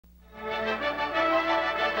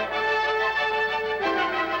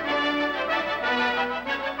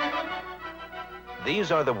These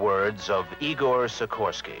are the words of Igor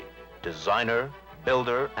Sikorsky, designer,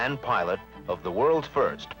 builder, and pilot of the world's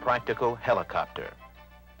first practical helicopter.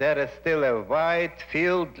 There is still a wide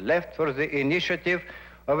field left for the initiative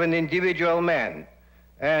of an individual man.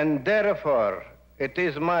 And therefore, it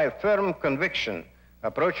is my firm conviction,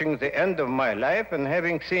 approaching the end of my life and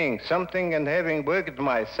having seen something and having worked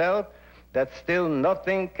myself, that still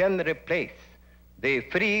nothing can replace the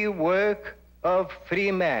free work of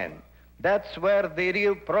free man. That's where the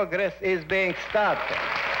real progress is being started.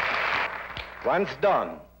 Once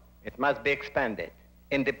done, it must be expanded.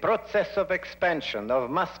 In the process of expansion,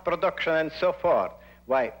 of mass production and so forth,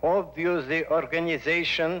 why obviously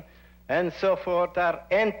organization and so forth are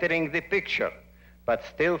entering the picture. But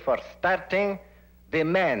still for starting, the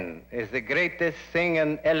man is the greatest thing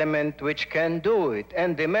and element which can do it.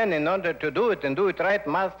 And the man, in order to do it and do it right,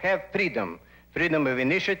 must have freedom. Freedom of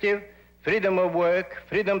initiative, freedom of work,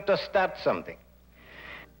 freedom to start something.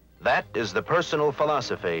 That is the personal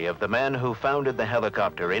philosophy of the man who founded the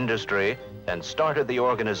helicopter industry and started the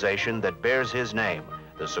organization that bears his name,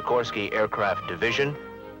 the Sikorsky Aircraft Division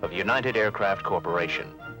of United Aircraft Corporation.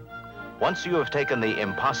 Once you have taken the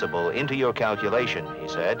impossible into your calculation, he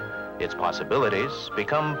said, its possibilities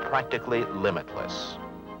become practically limitless.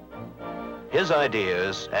 His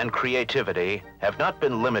ideas and creativity have not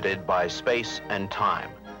been limited by space and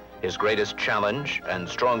time. His greatest challenge and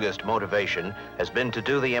strongest motivation has been to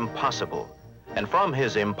do the impossible. And from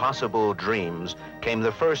his impossible dreams came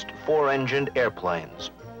the first four-engined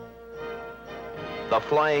airplanes, the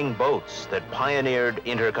flying boats that pioneered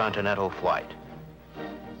intercontinental flight.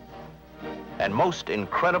 And most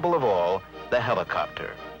incredible of all, the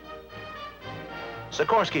helicopter.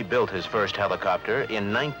 Sikorsky built his first helicopter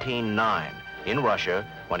in 1909 in Russia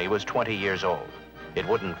when he was 20 years old. It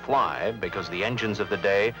wouldn't fly because the engines of the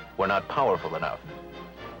day were not powerful enough.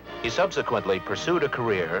 He subsequently pursued a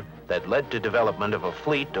career that led to development of a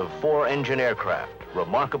fleet of four-engine aircraft,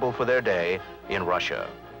 remarkable for their day, in Russia.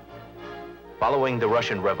 Following the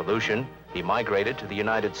Russian Revolution, he migrated to the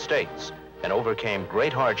United States and overcame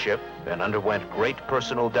great hardship and underwent great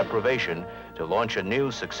personal deprivation to launch a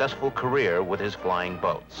new successful career with his flying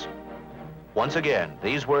boats. Once again,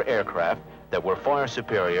 these were aircraft that were far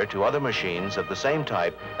superior to other machines of the same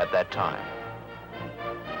type at that time.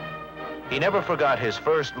 He never forgot his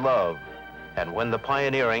first love, and when the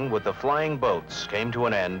pioneering with the flying boats came to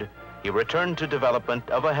an end, he returned to development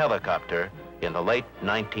of a helicopter in the late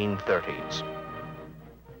 1930s.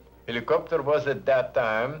 Helicopter was at that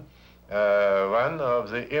time one of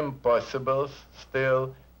the impossibles.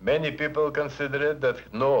 Still, many people considered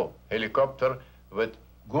that no helicopter with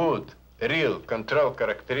good, real control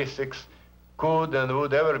characteristics could and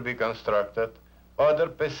would ever be constructed. Other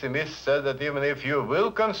pessimists said that even if you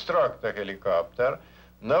will construct a helicopter,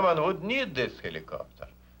 no one would need this helicopter.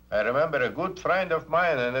 I remember a good friend of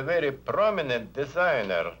mine and a very prominent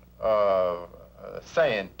designer,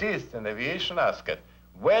 scientist in aviation asked,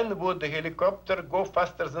 when would the helicopter go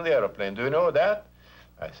faster than the airplane? Do you know that?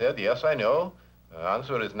 I said, yes, I know. The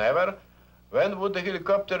answer is never. When would the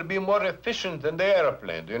helicopter be more efficient than the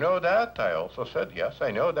airplane? Do you know that? I also said, yes,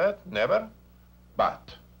 I know that. Never.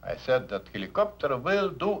 But I said that helicopter will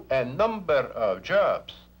do a number of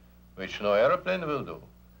jobs which no airplane will do,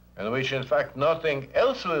 and which in fact nothing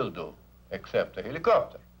else will do except a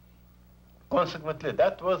helicopter. Consequently,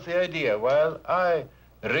 that was the idea. While I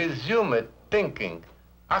resumed thinking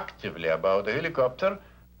actively about the helicopter.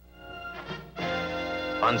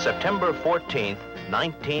 On September 14th,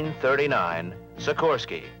 1939,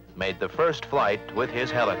 Sikorsky made the first flight with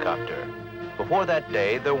his helicopter. Before that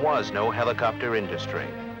day, there was no helicopter industry.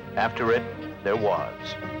 After it, there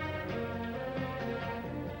was.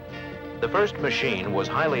 The first machine was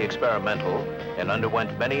highly experimental and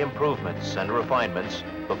underwent many improvements and refinements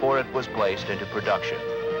before it was placed into production.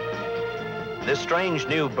 This strange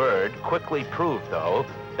new bird quickly proved, though,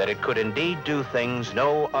 that it could indeed do things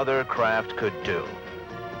no other craft could do.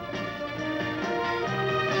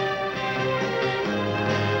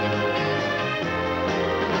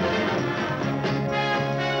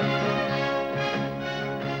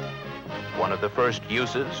 One of the first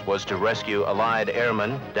uses was to rescue Allied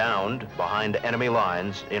airmen downed behind enemy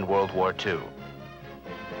lines in World War II.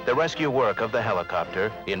 The rescue work of the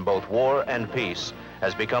helicopter in both war and peace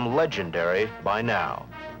has become legendary by now.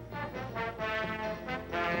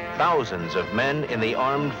 Thousands of men in the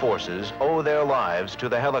armed forces owe their lives to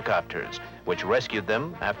the helicopters, which rescued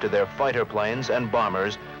them after their fighter planes and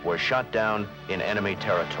bombers were shot down in enemy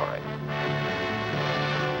territory.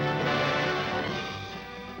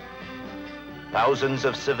 Thousands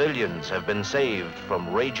of civilians have been saved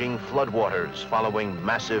from raging floodwaters following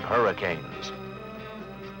massive hurricanes.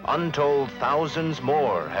 Untold thousands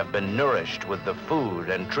more have been nourished with the food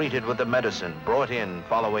and treated with the medicine brought in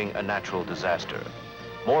following a natural disaster.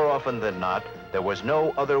 More often than not, there was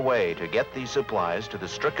no other way to get these supplies to the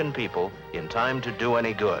stricken people in time to do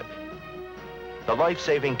any good. The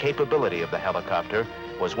life-saving capability of the helicopter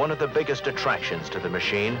was one of the biggest attractions to the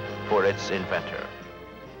machine for its inventor.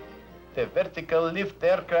 The vertical lift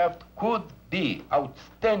aircraft could be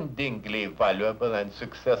outstandingly valuable and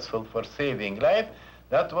successful for saving life.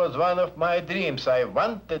 That was one of my dreams. I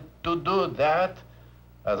wanted to do that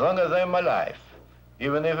as long as I'm alive,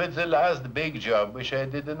 even if it's the last big job which I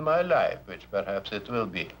did in my life, which perhaps it will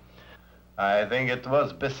be. I think it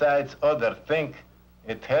was, besides other things,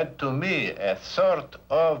 it had to me a sort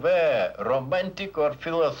of a romantic or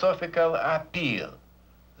philosophical appeal.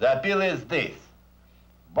 The appeal is this: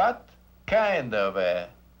 what kind of a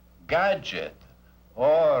gadget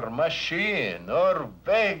or machine or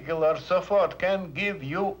vehicle or so forth can give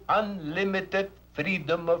you unlimited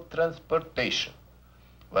freedom of transportation?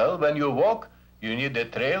 Well, when you walk, you need a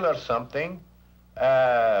trail or something.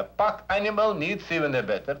 A pack animal needs even a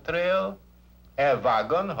better trail. A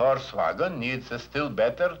wagon, horse wagon, needs a still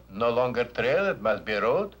better, no longer trail, it must be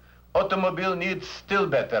road. Automobile needs still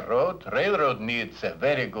better road. Railroad needs a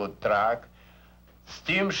very good track.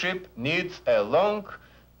 Steamship needs a long,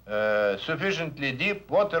 sufficiently deep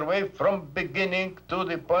waterway from beginning to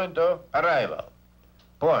the point of arrival.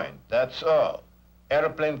 Point, that's all.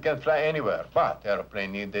 Airplane can fly anywhere, but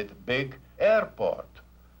airplane needed big airport.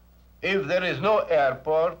 If there is no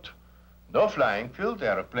airport, no flying field,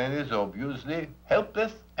 airplane is obviously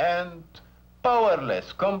helpless and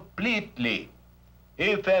powerless completely.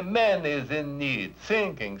 If a man is in need,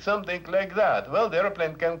 sinking, something like that, well, the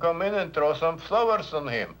airplane can come in and throw some flowers on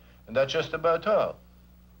him, and that's just about all.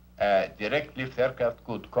 A direct lift aircraft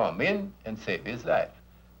could come in and save his life.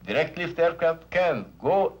 Direct lift aircraft can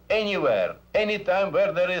go anywhere, anytime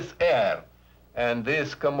where there is air, and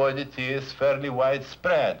this commodity is fairly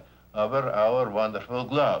widespread over our wonderful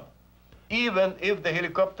globe. Even if the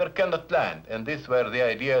helicopter cannot land, and these were the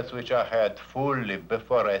ideas which I had fully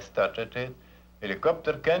before I started it,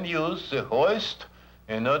 helicopter can use the hoist,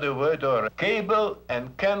 in other words, or a cable,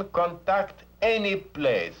 and can contact any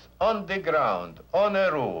place, on the ground, on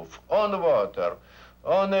a roof, on water,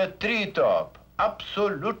 on a treetop,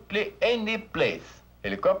 absolutely any place.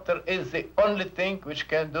 Helicopter is the only thing which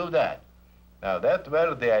can do that. Now that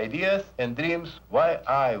were the ideas and dreams why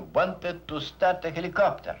I wanted to start a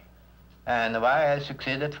helicopter, and why I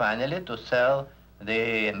succeeded finally to sell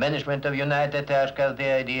the management of United Aircraft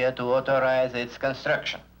the idea to authorize its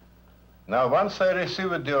construction. Now, once I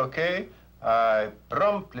received the okay, I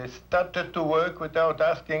promptly started to work without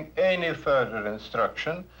asking any further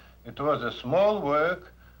instruction. It was a small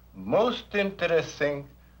work, most interesting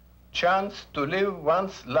chance to live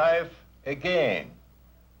one's life again,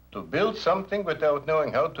 to build something without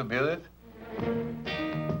knowing how to build it.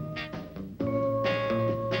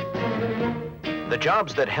 The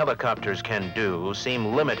jobs that helicopters can do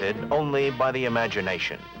seem limited only by the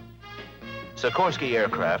imagination. Sikorsky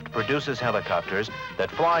Aircraft produces helicopters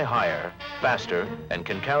that fly higher, faster, and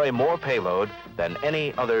can carry more payload than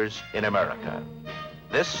any others in America.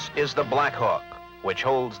 This is the Black Hawk, which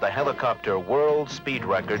holds the helicopter world speed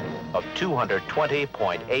record of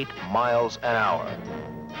 220.8 miles an hour.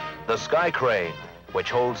 The Sky Crane,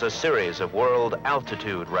 which holds a series of world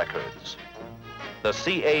altitude records. The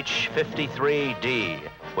CH-53D,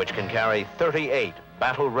 which can carry 38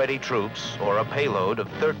 battle-ready troops or a payload of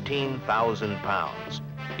 13,000 pounds.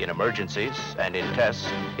 In emergencies and in tests,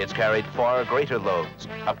 it's carried far greater loads,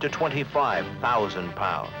 up to 25,000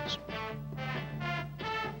 pounds.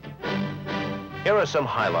 Here are some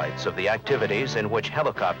highlights of the activities in which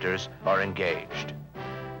helicopters are engaged.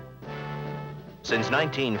 Since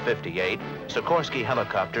 1958, Sikorsky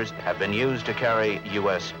helicopters have been used to carry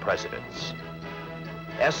U.S. presidents.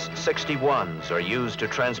 S-61s are used to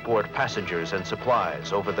transport passengers and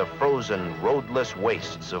supplies over the frozen, roadless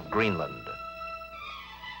wastes of Greenland.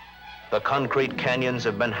 The concrete canyons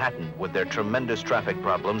of Manhattan, with their tremendous traffic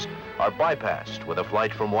problems, are bypassed with a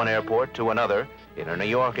flight from one airport to another in a New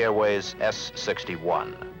York Airways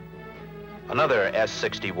S-61. Another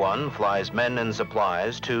S-61 flies men and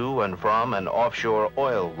supplies to and from an offshore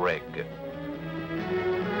oil rig.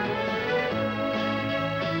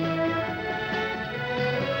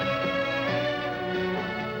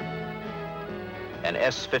 An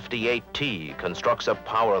S-58T constructs a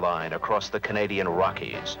power line across the Canadian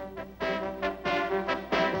Rockies.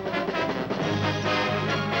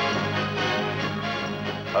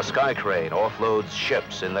 A Sky Crane offloads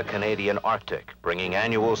ships in the Canadian Arctic, bringing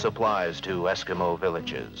annual supplies to Eskimo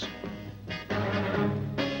villages.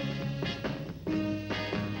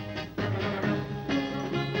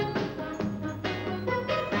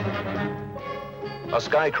 A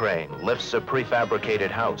sky crane lifts a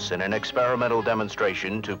prefabricated house in an experimental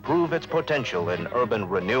demonstration to prove its potential in urban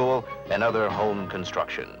renewal and other home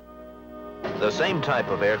construction. The same type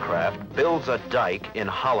of aircraft builds a dike in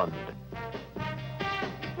Holland.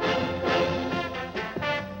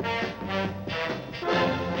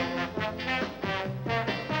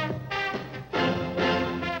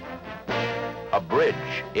 A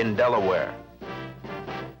bridge in Delaware.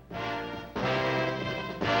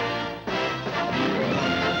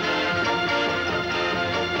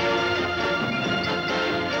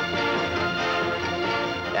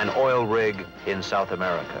 An oil rig in South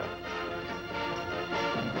America.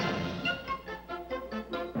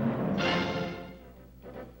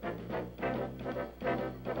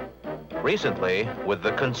 Recently, with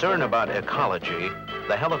the concern about ecology,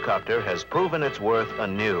 the helicopter has proven its worth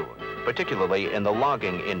anew, particularly in the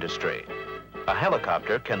logging industry. A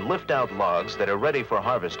helicopter can lift out logs that are ready for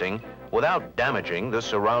harvesting without damaging the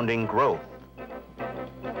surrounding growth.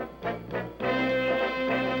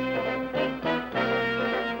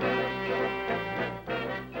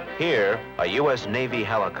 Here, a U.S. Navy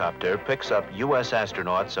helicopter picks up U.S.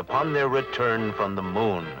 astronauts upon their return from the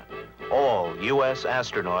moon. All U.S.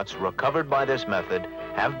 astronauts recovered by this method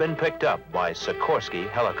have been picked up by Sikorsky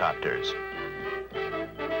helicopters.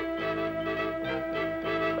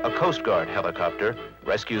 A Coast Guard helicopter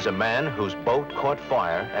rescues a man whose boat caught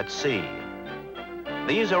fire at sea.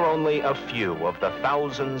 These are only a few of the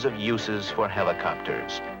thousands of uses for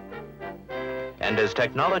helicopters. And as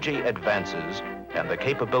technology advances, and the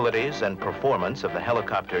capabilities and performance of the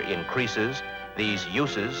helicopter increases, these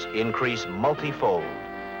uses increase multifold.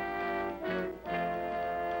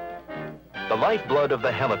 The lifeblood of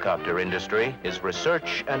the helicopter industry is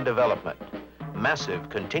research and development. Massive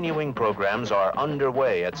continuing programs are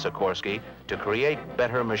underway at Sikorsky to create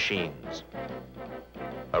better machines.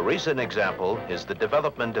 A recent example is the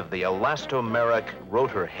development of the elastomeric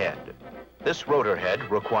rotor head. This rotor head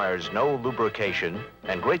requires no lubrication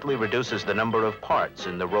and greatly reduces the number of parts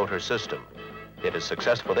in the rotor system. It has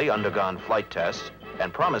successfully undergone flight tests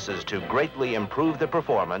and promises to greatly improve the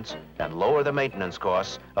performance and lower the maintenance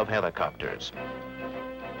costs of helicopters.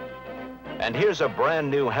 And here's a brand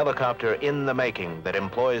new helicopter in the making that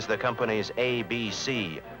employs the company's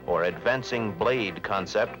ABC, or Advancing Blade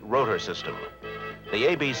Concept rotor system. The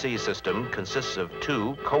ABC system consists of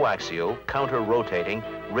two coaxial, counter-rotating,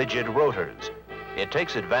 rigid rotors. It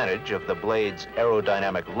takes advantage of the blade's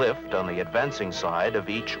aerodynamic lift on the advancing side of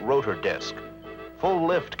each rotor disc. Full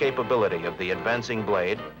lift capability of the advancing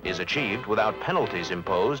blade is achieved without penalties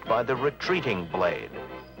imposed by the retreating blade.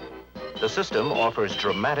 The system offers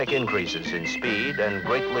dramatic increases in speed and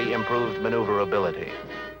greatly improved maneuverability.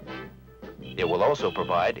 It will also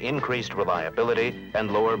provide increased reliability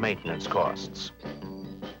and lower maintenance costs.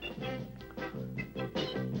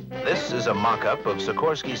 This is a mock-up of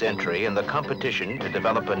Sikorsky's entry in the competition to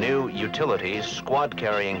develop a new utility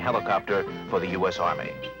squad-carrying helicopter for the U.S.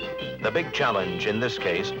 Army. The big challenge in this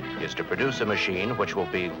case is to produce a machine which will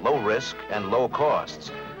be low risk and low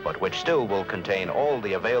costs, but which still will contain all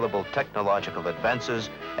the available technological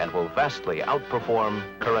advances and will vastly outperform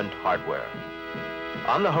current hardware.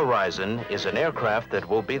 On the horizon is an aircraft that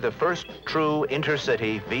will be the first true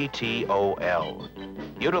intercity VTOL.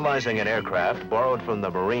 Utilizing an aircraft borrowed from the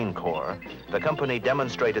Marine Corps, the company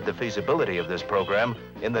demonstrated the feasibility of this program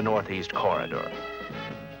in the Northeast Corridor.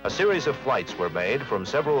 A series of flights were made from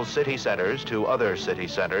several city centers to other city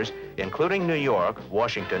centers, including New York,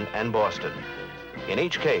 Washington, and Boston. In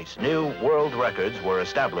each case, new world records were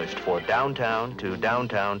established for downtown to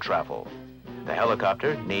downtown travel. The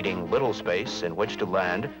helicopter, needing little space in which to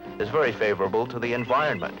land, is very favorable to the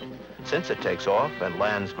environment. Since it takes off and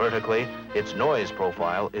lands vertically, its noise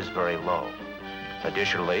profile is very low.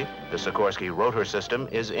 Additionally, the Sikorsky rotor system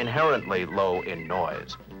is inherently low in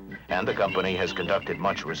noise, and the company has conducted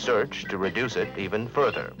much research to reduce it even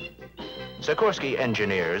further. Sikorsky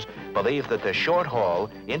engineers believe that the short-haul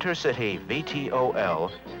intercity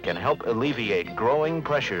VTOL can help alleviate growing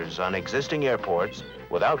pressures on existing airports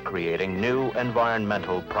without creating new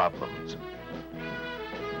environmental problems.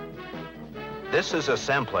 This is a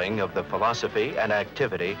sampling of the philosophy and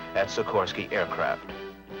activity at Sikorsky Aircraft.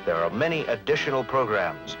 There are many additional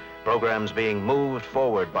programs being moved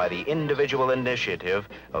forward by the individual initiative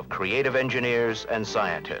of creative engineers and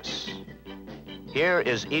scientists. Here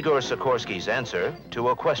is Igor Sikorsky's answer to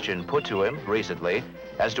a question put to him recently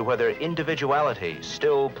as to whether individuality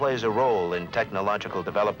still plays a role in technological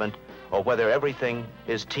development or whether everything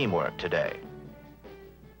is teamwork today.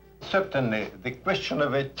 Certainly, the question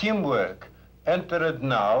of a teamwork entered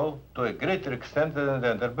now to a greater extent than it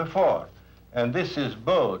entered before. And this is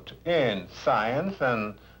both in science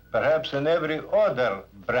and perhaps in every other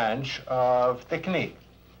branch of technique.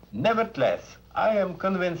 Nevertheless, I am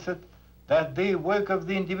convinced that the work of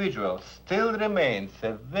the individual still remains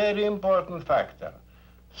a very important factor,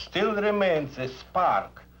 still remains a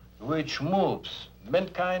spark which moves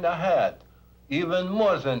mankind ahead, even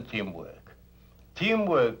more than teamwork.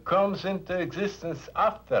 Teamwork comes into existence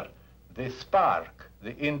after the spark,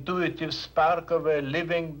 the intuitive spark of a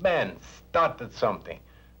living man started something.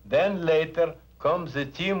 Then later comes the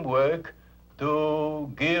teamwork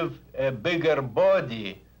to give a bigger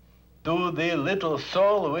body to the little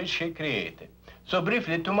soul which he created. So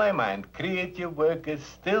briefly, to my mind, creative work is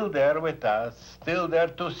still there with us, still there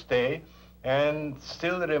to stay, and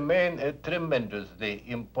still remain a tremendously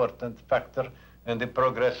important factor in the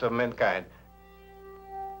progress of mankind.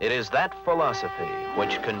 It is that philosophy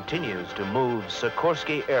which continues to move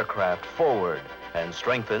Sikorsky aircraft forward and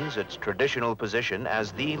strengthens its traditional position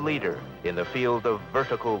as the leader in the field of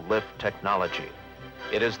vertical lift technology.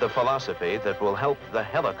 It is the philosophy that will help the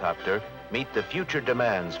helicopter meet the future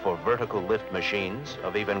demands for vertical lift machines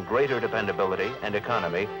of even greater dependability and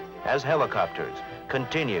economy as helicopters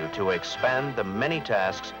continue to expand the many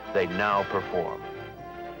tasks they now perform.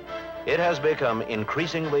 It has become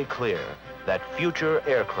increasingly clear that future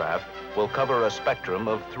aircraft will cover a spectrum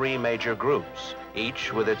of 3 major groups,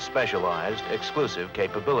 each with its specialized exclusive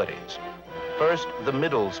capabilities. First, the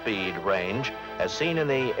middle speed range, as seen in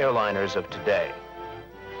the airliners of today.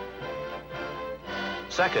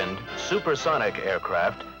 Second, supersonic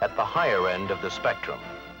aircraft at the higher end of the spectrum.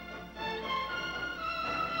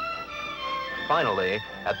 Finally,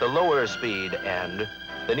 at the lower speed end,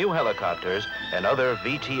 the new helicopters and other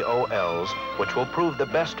VTOLs, which will prove the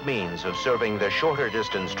best means of serving the shorter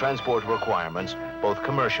distance transport requirements, both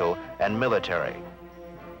commercial and military.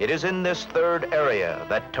 It is in this third area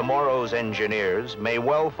that tomorrow's engineers may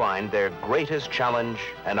well find their greatest challenge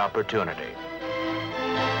and opportunity.